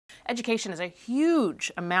education is a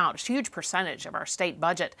huge amount, huge percentage of our state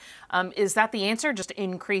budget. Is that the answer? Just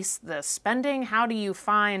increase the spending? How do you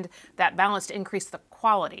find that balance to increase the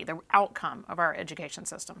quality, the outcome of our education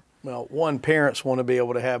system? Well, one, parents want to be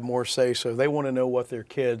able to have more say, so they want to know what their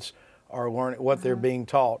kids are learning, what they're being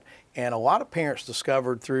taught. And a lot of parents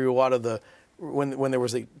discovered through a lot of the, when there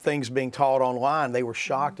was the things being taught online, they were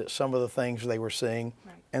shocked at some of the things they were seeing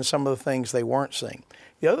and some of the things they weren't seeing.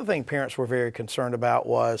 The other thing parents were very concerned about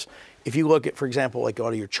was, if you look at, for example, like a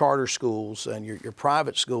lot of your charter schools and your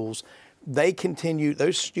private schools,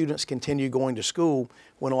 those students continue going to school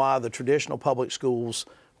when a lot of the traditional public schools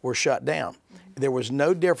were shut down. There was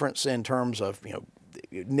no difference in terms of,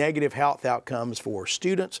 negative health outcomes for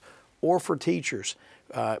students or for teachers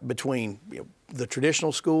between the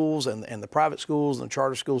traditional schools and the private schools and the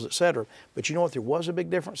charter schools, et cetera. But you know what there was a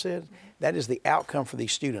big difference in? That is the outcome for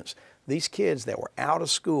these students. These kids that were out of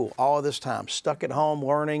school all of this time, stuck at home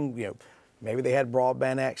learning, maybe they had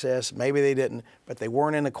broadband access, maybe they didn't, but they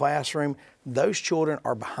weren't in the classroom. Those children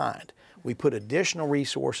are behind. We put additional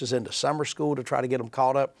resources into summer school to try to get them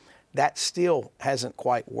caught up. That still hasn't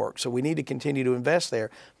quite worked. So we need to continue to invest there,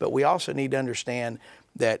 but we also need to understand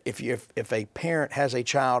that if a parent has a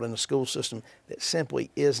child in the school system that simply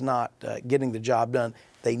is not getting the job done,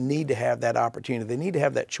 they need to have that opportunity. They need to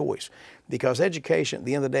have that choice, because education at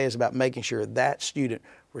the end of the day is about making sure that student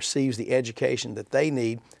receives the education that they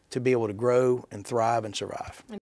need to be able to grow and thrive and survive.